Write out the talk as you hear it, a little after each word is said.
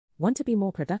Want to be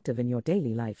more productive in your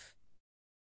daily life?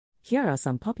 Here are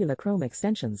some popular Chrome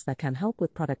extensions that can help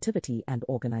with productivity and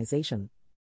organization.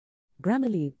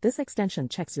 Grammarly, this extension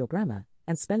checks your grammar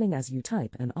and spelling as you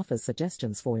type and offers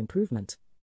suggestions for improvement.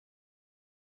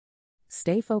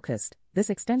 Stay focused, this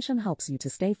extension helps you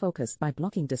to stay focused by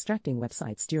blocking distracting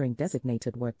websites during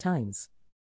designated work times.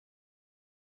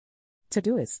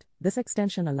 Todoist, this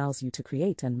extension allows you to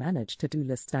create and manage to-do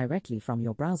lists directly from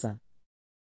your browser.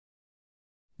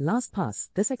 LastPass,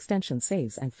 this extension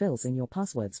saves and fills in your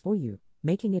passwords for you,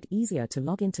 making it easier to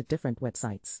log into different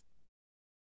websites.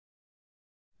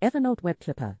 Evernote Web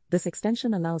Clipper, this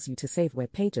extension allows you to save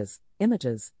web pages,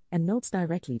 images, and notes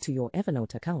directly to your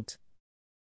Evernote account.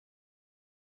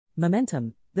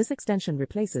 Momentum, this extension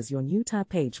replaces your new tab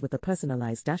page with a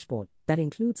personalized dashboard that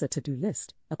includes a to-do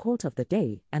list, a quote of the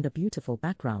day, and a beautiful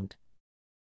background.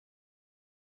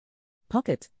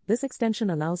 Pocket, this extension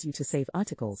allows you to save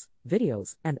articles,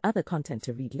 videos, and other content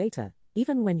to read later,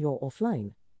 even when you're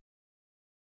offline.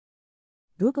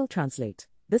 Google Translate,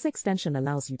 this extension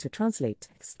allows you to translate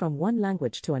text from one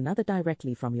language to another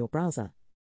directly from your browser.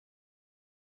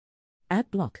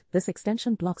 AdBlock, this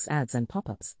extension blocks ads and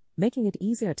pop-ups, making it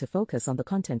easier to focus on the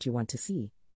content you want to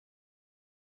see.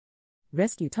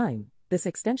 Rescue Time, this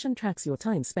extension tracks your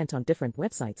time spent on different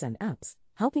websites and apps,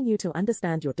 helping you to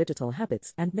understand your digital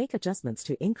habits and make adjustments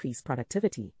to increase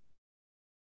productivity.